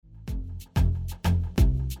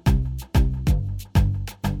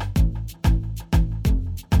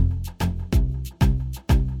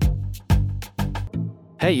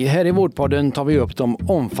Hej, här i Vårdpodden tar vi upp de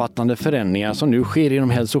omfattande förändringar som nu sker inom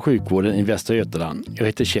hälso- och sjukvården i Västra Götaland. Jag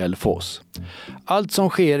heter Kjell Foss. Allt som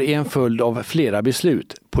sker är en följd av flera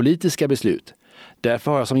beslut, politiska beslut.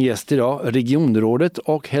 Därför har jag som gäst idag regionrådet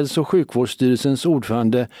och hälso- och sjukvårdsstyrelsens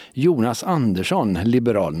ordförande Jonas Andersson,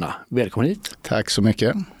 Liberalerna. Välkommen hit. Tack så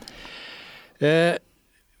mycket.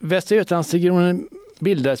 Västra Götalandsregionen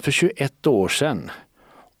bildades för 21 år sedan.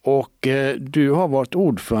 Och du har varit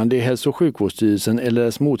ordförande i hälso- och sjukvårdsstyrelsen eller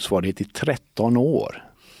dess motsvarighet i 13 år.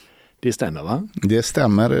 Det stämmer, va? Det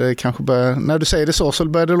stämmer. Kanske när du säger det så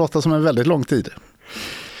börjar det låta som en väldigt lång tid.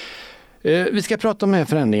 Vi ska prata om de här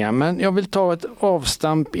förändringarna, men jag vill ta ett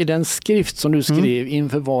avstamp i den skrift som du skrev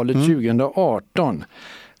inför valet 2018.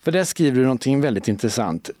 För där skriver du någonting väldigt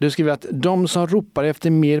intressant. Du skriver att de som ropar efter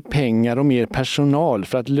mer pengar och mer personal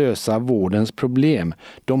för att lösa vårdens problem,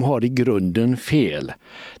 de har i grunden fel.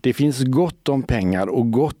 Det finns gott om pengar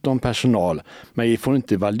och gott om personal, men vi får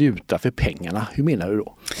inte valuta för pengarna. Hur menar du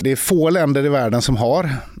då? Det är få länder i världen som har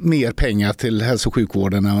mer pengar till hälso- och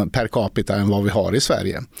sjukvården per capita än vad vi har i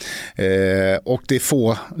Sverige. Och det är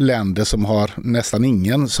få länder som har nästan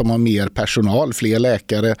ingen som har mer personal, fler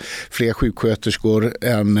läkare, fler sjuksköterskor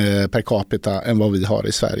än per capita än vad vi har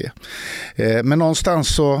i Sverige. Men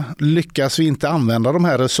någonstans så lyckas vi inte använda de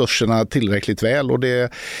här resurserna tillräckligt väl, och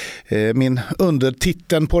min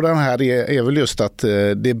undertiteln på den här är väl just att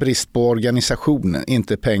det är brist på organisation,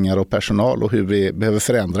 inte pengar och personal, och hur vi behöver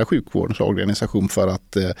förändra sjukvårdens organisation för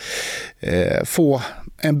att få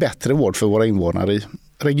en bättre vård för våra invånare i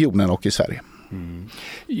regionen och i Sverige.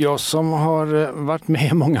 Jag som har varit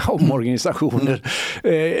med i många omorganisationer,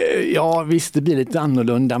 ja visst det blir lite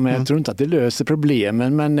annorlunda, men jag tror inte att det löser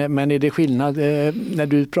problemen. Men är det skillnad när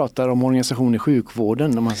du pratar om organisation i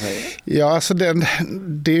sjukvården, om man säger? Ja, alltså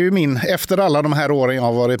det är ju efter alla de här åren jag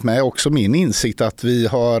har varit med, också min insikt att vi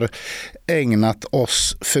har ägnat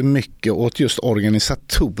oss för mycket åt just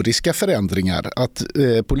organisatoriska förändringar. Att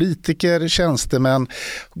politiker, tjänstemän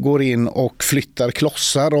går in och flyttar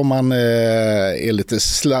klossar, om man är lite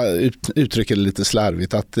uttrycker det lite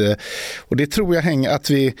slarvigt. Och det tror jag hänger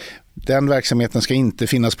att den verksamheten ska inte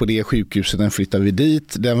finnas på det sjukhuset, den flyttar vi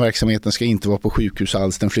dit. Den verksamheten ska inte vara på sjukhus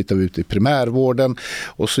alls, den flyttar vi ut i primärvården.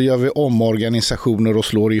 Och så gör vi omorganisationer och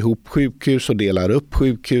slår ihop sjukhus och delar upp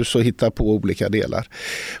sjukhus och hittar på olika delar.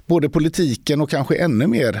 Både politiken och kanske ännu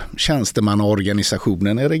mer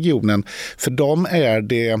tjänstemannaorganisationen i regionen, för dem är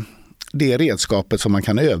det redskapet som man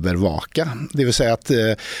kan övervaka. Det vill säga att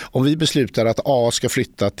om vi beslutar att A ska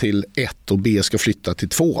flytta till 1 och B ska flytta till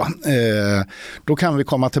 2, då kan vi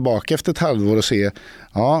komma tillbaka efter ett halvår och se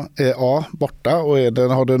A borta och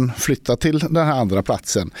har den flyttat till den här andra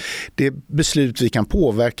platsen. Det är beslut vi kan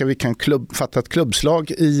påverka, vi kan fatta ett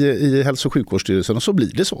klubbslag i hälso- och sjukvårdsstyrelsen, och så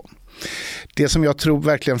blir det så. Det som jag tror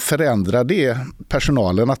verkligen förändrar, det är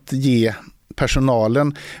personalen, att ge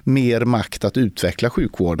personalen mer makt att utveckla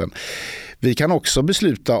sjukvården. Vi kan också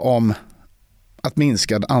besluta om att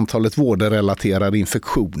minska antalet vårdrelaterade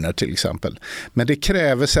infektioner till exempel. Men det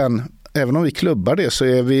kräver sen, även om vi klubbar det, så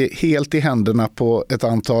är vi helt i händerna på ett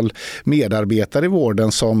antal medarbetare i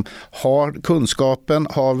vården som har kunskapen,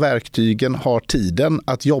 har verktygen, har tiden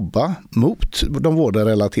att jobba mot de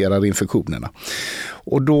vårdrelaterade infektionerna.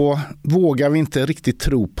 Och då vågar vi inte riktigt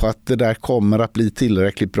tro på att det där kommer att bli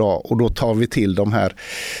tillräckligt bra, och då tar vi till de här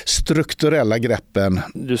strukturella greppen.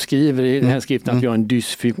 Du skriver i den här skriften att vi har en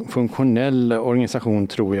dysfunktionell organisation,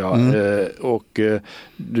 tror jag, och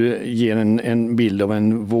du ger en bild av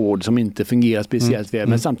en vård som inte fungerar speciellt väl,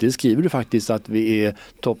 men samtidigt skriver du faktiskt att vi är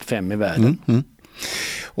topp 5 i världen.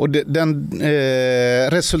 Och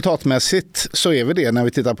resultatmässigt så är vi det när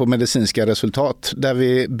vi tittar på medicinska resultat. Där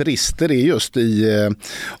vi brister är just i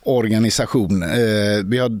organisation.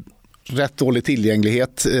 Vi har rätt dålig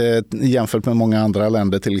tillgänglighet jämfört med många andra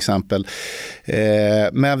länder till exempel.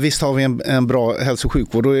 Men visst har vi en bra hälso- och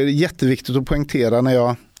sjukvård, och det är jätteviktigt att poängtera när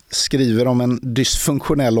jag skriver om en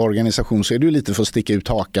dysfunktionell organisation, så är det ju lite för att sticka ut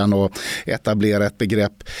hakan och etablera ett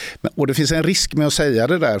begrepp. Och det finns en risk med att säga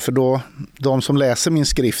det där, för då de som läser min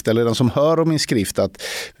skrift eller de som hör om min skrift, att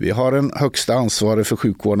vi har en högsta ansvarig för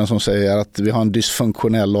sjukvården som säger att vi har en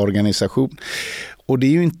dysfunktionell organisation. Och det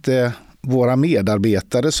är ju inte våra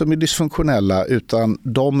medarbetare som är dysfunktionella, utan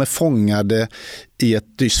de är fångade i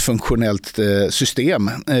ett dysfunktionellt system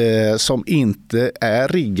som inte är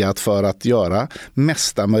riggat för att göra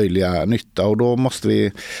mesta möjliga nytta, och då måste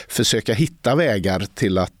vi försöka hitta vägar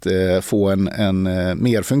till att få en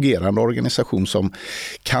mer fungerande organisation som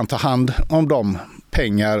kan ta hand om de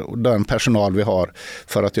pengar och den personal vi har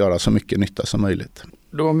för att göra så mycket nytta som möjligt.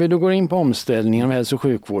 Om vi då går in på omställningen av hälso- och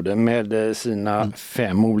sjukvården med sina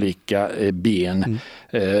 5 olika ben.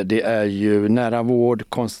 Det är ju nära vård,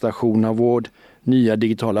 koncentration av vård, nya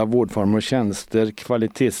digitala vårdformer och tjänster,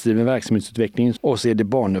 kvalitetsdriven verksamhetsutveckling och så är det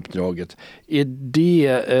barnuppdraget. Är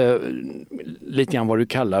det lite grann vad du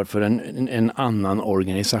kallar för en annan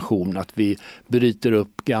organisation, att vi bryter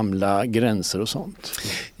upp gamla gränser och sånt?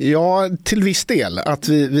 Ja, till viss del. Att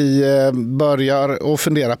vi börjar att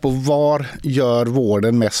fundera på var gör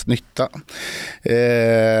vården mest nytta.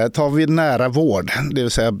 Tar vi nära vård, det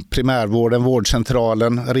vill säga primärvården,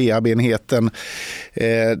 vårdcentralen, rehabenheten,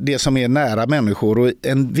 det som är nära människor, och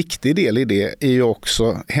en viktig del i det är ju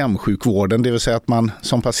också hemsjukvården, det vill säga att man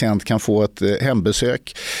som patient kan få ett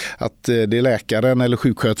hembesök, att det är läkaren eller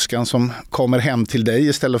sjuksköterskan som kommer hem till dig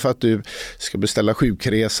istället för att du ska beställa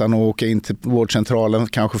sjukresan och åka in till vårdcentralen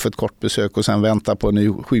kanske för ett kort besök och sen vänta på en ny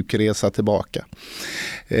sjukresa tillbaka.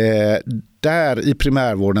 Där i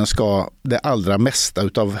primärvården ska det allra mesta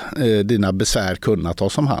av dina besvär kunna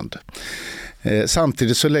tas om hand.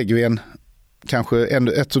 Samtidigt så lägger vi kanske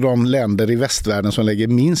ett av de länder i västvärlden som lägger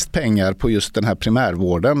minst pengar på just den här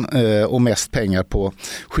primärvården och mest pengar på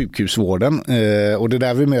sjukhusvården. Och det är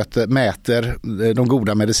där vi mäter de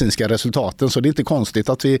goda medicinska resultaten. Så det är inte konstigt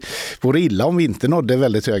att vi vore illa om vi inte nådde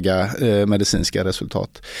väldigt höga medicinska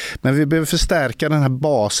resultat. Men vi behöver förstärka den här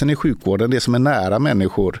basen i sjukvården, det som är nära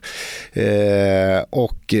människor.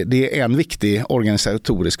 Och det är en viktig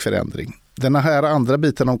organisatorisk förändring. Den här andra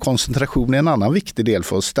biten om koncentration är en annan viktig del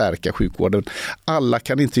för att stärka sjukvården. Alla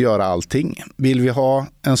kan inte göra allting. Vill vi ha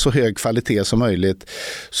en så hög kvalitet som möjligt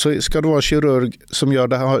så ska det vara kirurg som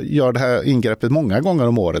gör det här ingreppet många gånger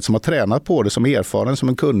om året, som har tränat på det, som är erfaren, som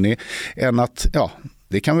en kunnig, än att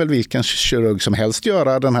det kan väl vilken kirurg som helst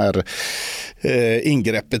göra den här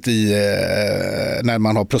ingreppet när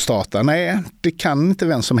man har prostata. Nej, det kan inte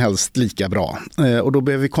vem som helst lika bra. Och då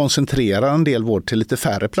behöver vi koncentrera en del vård till lite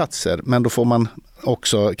färre platser. Men då får man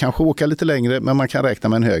också kanske åka lite längre, men man kan räkna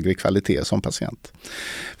med en högre kvalitet som patient.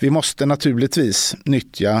 Vi måste naturligtvis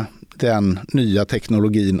nyttja den nya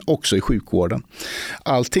teknologin också i sjukvården.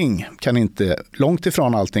 Långt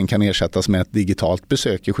ifrån allting kan ersättas med ett digitalt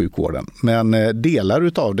besök i sjukvården. Men delar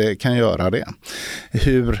utav det kan göra det.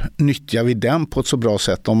 Hur nyttjar vi den på ett så bra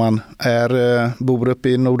sätt? Om man bor uppe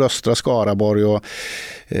i nordöstra Skaraborg och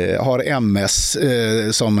har MS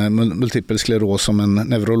som multipel skleros, som en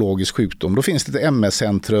neurologisk sjukdom, då finns det ett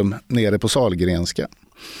MS-centrum nere på Sahlgrenska.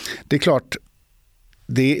 Det är klart,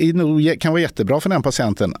 det kan vara jättebra för den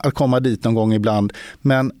patienten att komma dit någon gång ibland,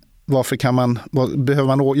 men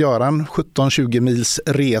behöver man göra en 17-20 mils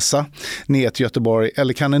resa ner till Göteborg,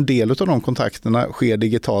 eller kan en del av de kontakterna ske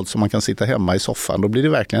digitalt så man kan sitta hemma i soffan? Då blir det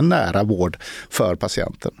verkligen nära vård för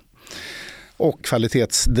patienten. Och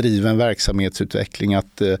kvalitetsdriven verksamhetsutveckling,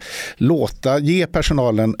 att ge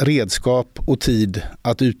personalen redskap och tid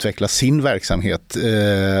att utveckla sin verksamhet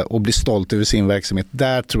och bli stolt över sin verksamhet.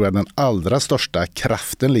 Där tror jag den allra största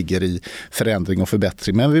kraften ligger i förändring och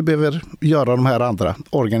förbättring. Men vi behöver göra de här andra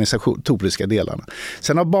organisatoriska delarna.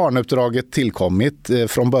 Sen har barnuppdraget tillkommit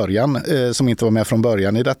från början, som inte var med från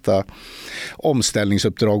början i detta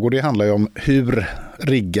omställningsuppdrag, och det handlar ju om hur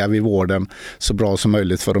riggar vi vården så bra som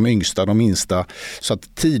möjligt för de yngsta, de minsta, så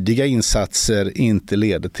att tidiga insatser inte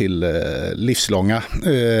leder till livslånga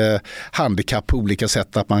handikapp på olika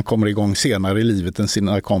sätt, att man kommer igång senare i livet än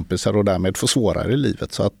sina kompisar och därmed får svårare i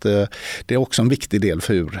livet. Så att det är också en viktig del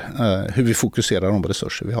för hur vi fokuserar de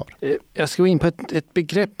resurser vi har. Jag ska gå in på ett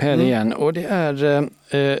begrepp här igen, och det är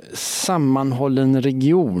sammanhållen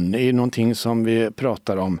region. Det är någonting som vi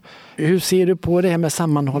pratar om. Hur ser du på det här med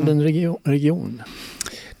sammanhållen region?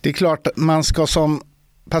 Det är klart, man ska som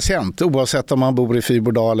patient, oavsett om man bor i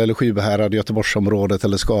Fyrbodal eller Sjuhärad, Göteborgsområdet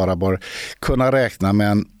eller Skaraborg, kunna räkna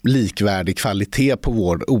med en likvärdig kvalitet på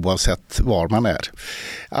vård oavsett var man är.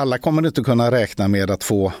 Alla kommer inte kunna räkna med att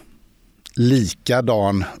få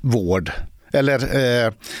likadan vård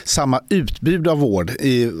eller samma utbud av vård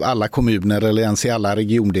i alla kommuner eller ens i alla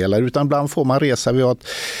regiondelar, utan ibland får man resa. Vi har ett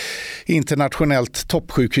internationellt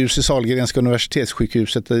toppsjukhus i Sahlgrenska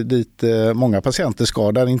universitetssjukhuset dit många patienter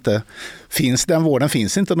ska, där inte finns, den vården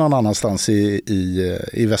finns inte någon annanstans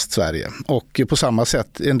i Västsverige. Och på samma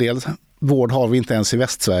sätt, en del vård har vi inte ens i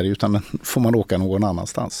Västsverige, utan får man åka någon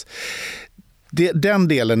annanstans. Den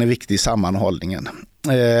delen är viktig i sammanhållningen.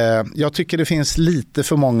 Jag tycker det finns lite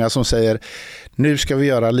för många som säger nu ska vi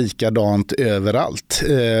göra likadant överallt.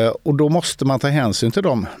 Och då måste man ta hänsyn till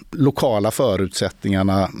de lokala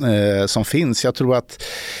förutsättningarna som finns. Jag tror att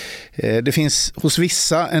det finns hos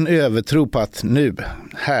vissa en övertro på att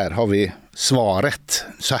här har vi svaret.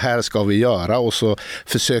 Så här ska vi göra, och så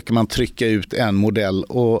försöker man trycka ut en modell.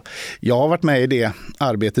 Och jag har varit med i det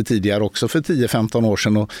arbetet tidigare också för 10-15 år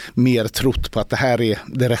sedan och mer trott på att det här är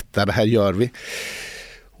det rätta, det här gör vi.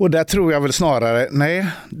 Och där tror jag väl snarare, nej,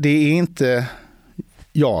 det är inte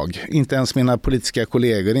inte ens mina politiska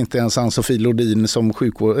kollegor, inte ens Ann-Sofie Lodin som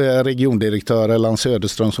regiondirektör eller Ann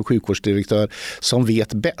Söderström som sjukvårdsdirektör som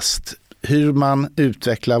vet bäst. Hur man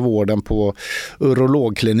utvecklar vården på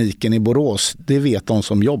urologkliniken i Borås, det vet de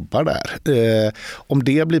som jobbar där. Om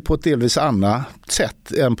det blir på ett delvis annat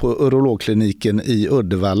sätt än på urologkliniken i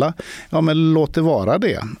Uddevalla, ja men låt det vara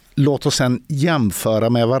det. Låt oss sedan jämföra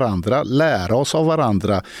med varandra, lära oss av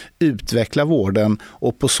varandra, utveckla vården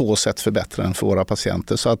och på så sätt förbättra den för våra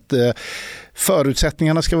patienter. Så att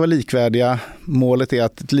förutsättningarna ska vara likvärdiga, målet är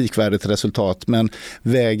ett likvärdigt resultat, men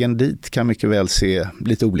vägen dit kan mycket väl se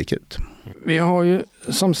lite olika ut. Vi har ju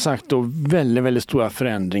som sagt då väldigt, väldigt stora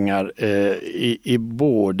förändringar i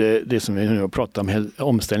både det som vi nu har pratat om,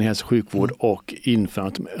 omställning hälso- och sjukvård och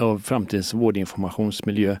införandet av framtidens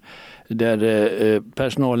vårdinformationsmiljö, där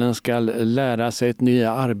personalen ska lära sig ett nytt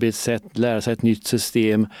arbetssätt, lära sig ett nytt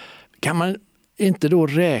system. Kan man inte då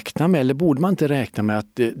räkna med, eller borde man inte räkna med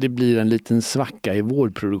att det blir en liten svacka i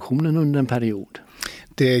vårdproduktionen under en period?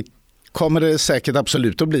 Det kommer det säkert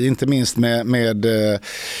absolut att bli, inte minst med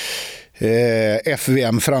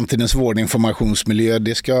FVM, framtidens vårdinformationsmiljö.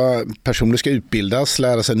 Personer ska utbildas,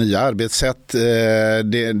 lära sig nya arbetssätt.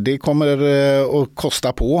 Det kommer att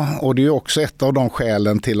kosta på, och det är också ett av de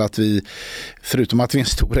skälen till att vi, förutom att vi är en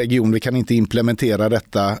stor region, vi kan inte implementera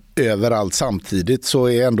detta överallt samtidigt, så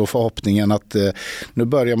är ändå förhoppningen att nu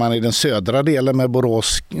börjar man i den södra delen med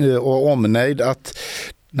Borås och omnejd, att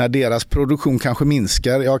när deras produktion kanske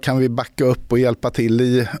minskar, kan vi backa upp och hjälpa till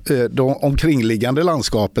i de omkringliggande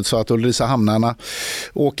landskapet så att Ulricehamnarna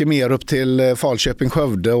åker mer upp till Falköping,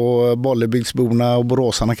 Skövde, och Bollebygdsborna och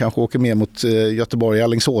boråsarna kanske åker mer mot Göteborg,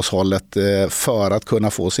 Alingsåshållet för att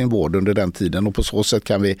kunna få sin vård under den tiden. Och på så sätt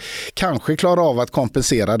kan vi kanske klara av att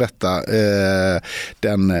kompensera detta,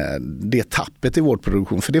 det tappet i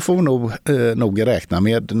vårdproduktion. För det får vi nog räkna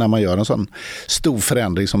med när man gör en sån stor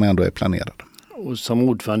förändring som ändå är planerad. Och som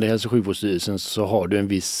ordförande i hälso- och sjukvårdsstyrelsen så har du en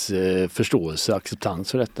viss förståelse och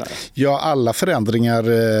acceptans för detta? Ja, alla förändringar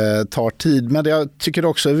tar tid, men jag tycker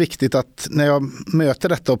också är viktigt att när jag möter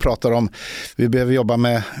detta och pratar om vi behöver jobba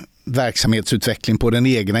med verksamhetsutveckling på den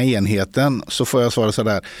egna enheten, så får jag svara så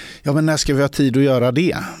där, men när ska vi ha tid att göra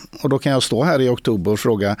det? Och då kan jag stå här i oktober och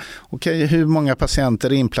fråga, okej, hur många patienter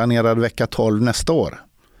är inplanerade vecka 12 nästa år?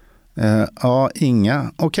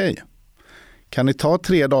 Inga. Okej. Kan ni ta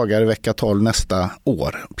 3 dagar i vecka 12 nästa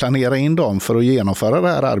år? Planera in dem för att genomföra det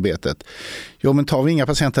här arbetet. Men tar vi inga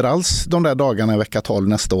patienter alls de där dagarna i vecka 12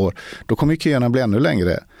 nästa år, då kommer köerna bli ännu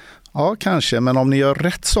längre. Ja, kanske, men om ni gör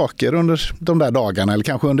rätt saker under de där dagarna eller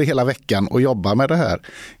kanske under hela veckan och jobbar med det här,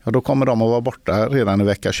 då kommer de att vara borta redan i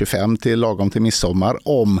vecka 25 till lagom till midsommar,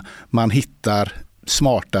 om man hittar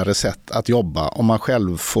smartare sätt att jobba, om man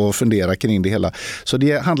själv får fundera kring det hela. Så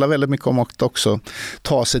det handlar väldigt mycket om att också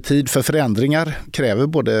ta sig tid, för förändringar kräver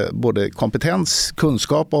både kompetens,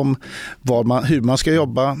 kunskap om hur man ska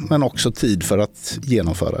jobba, men också tid för att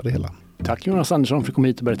genomföra det hela. Tack Jonas Andersson för att du kom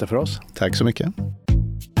hit och berätta för oss. Tack så mycket.